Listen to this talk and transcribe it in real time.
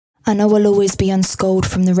I know I'll always be unschooled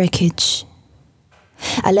from the wreckage.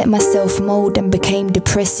 I let myself mould and became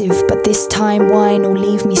depressive, but this time wine will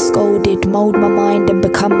leave me scolded, mould my mind and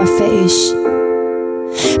become my fetish.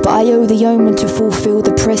 But I owe the omen to fulfill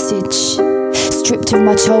the presage. Stripped of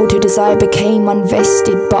my childhood as I became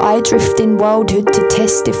unvested, but I drift in wildhood to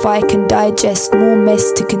test if I can digest more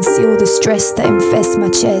mess to conceal the stress that infests my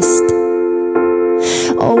chest.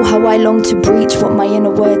 Oh, how I long to breach what my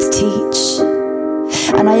inner words teach,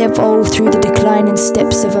 and I evolve through the declining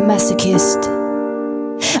steps of a masochist.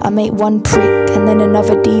 I make one prick and then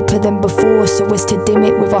another deeper than before, so as to dim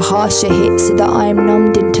it with a harsher hit, so that I am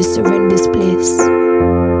numbed into surrender's bliss,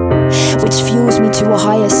 which fuels me to a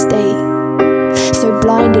higher state. So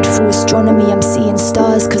blinded through astronomy I'm seeing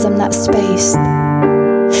stars cause I'm that spaced.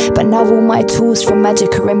 But now all my tools from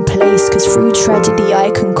magic are in place, cause through tragedy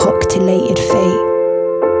I concoctulated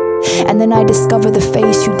fate. And then I discover the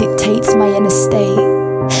face who dictates my inner state.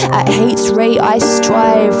 At hate's rate I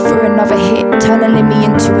strive for another hit, tunneling me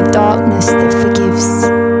into a darkness that forgives,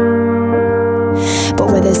 but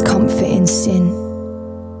where there's comfort in sin,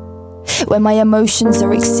 where my emotions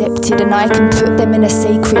are accepted and I can put them in a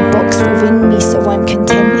sacred box within me, so I'm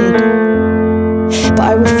contented. But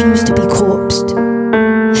I refuse to be corpsed,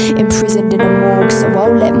 imprisoned in a morgue, so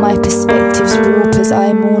I'll let my perspectives warp as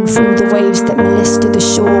I mourn through the waves that molested the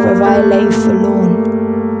shore where I lay forlorn.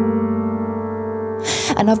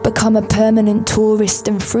 And I've become a permanent tourist,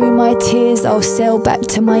 and through my tears I'll sail back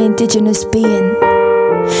to my indigenous being.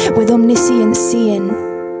 With omniscient seeing,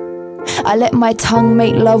 I let my tongue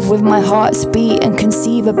make love with my heart's beat and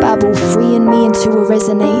conceive a babble, freeing me into a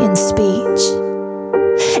resonating speech.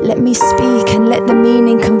 Let me speak and let the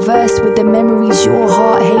meaning converse with the memories your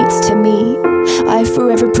heart hates to me. I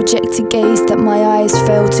forever project a gaze that my eyes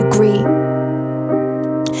fail to greet,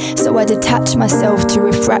 so I detach myself to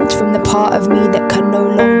refract from the part of me that can no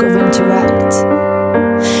longer interact.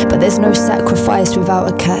 But there's no sacrifice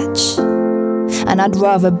without a catch, and I'd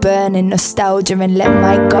rather burn in nostalgia and let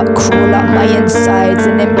my gut crawl up my insides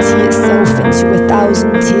and empty itself into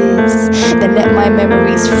 1,000 tears than let my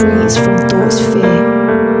memories freeze from thought's fear.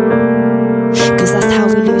 Cause that's how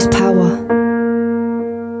we lose power,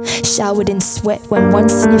 showered in sweat when one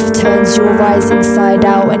sniff turns your eyes inside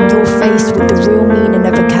out and you're faced with the real meaning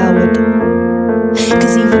of a coward.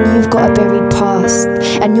 Cause even you've got a buried past,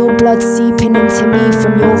 and your blood seeping into me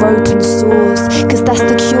from your open sores. Cause that's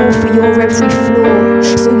the cure for your every flaw,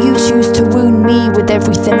 so you choose to wound me with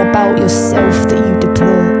everything about yourself that you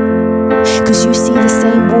deplore. Cause you see the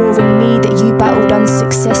same war in me that you battled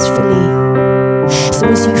unsuccessfully, so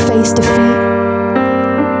as you face defeat,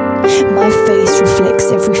 my face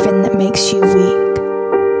reflects everything that makes you weak.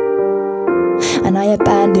 And I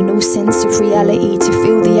abandon all sense of reality to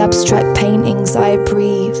feel the abstract paintings I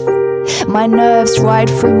breathe. My nerves ride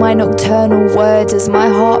through my nocturnal words as my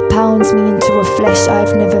heart pounds me into a flesh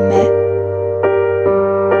I've never met.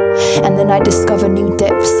 And then I discover new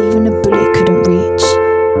depths even a bullet couldn't reach.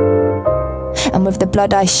 And with the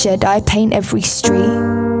blood I shed, I paint every street,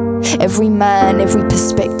 every man, every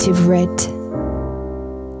perspective red.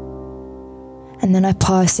 And then I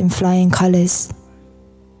pass in flying colours,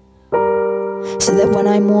 so that when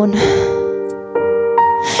I mourn,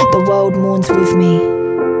 the world mourns with me.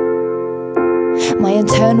 My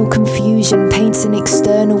internal confusion paints an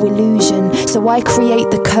external illusion, so I create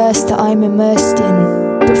the curse that I'm immersed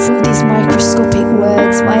in. But through these microscopic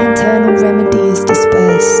words, my internal remedy is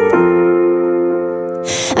dispersed.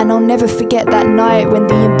 And I'll never forget that night when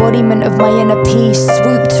the embodiment of my inner peace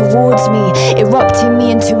swooped towards me, erupting me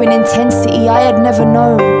into an intensity I had never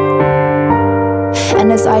known.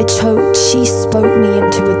 And as I choked, she spoke me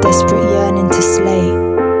into a desperate yearning to slay.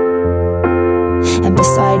 And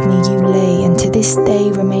beside me you lay, and to this day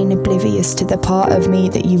remain oblivious to the part of me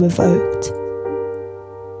that you evoked.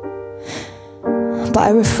 But I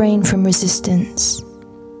refrain from resistance,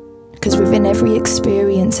 because within every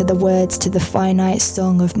experience are the words to the finite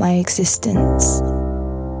song of my existence.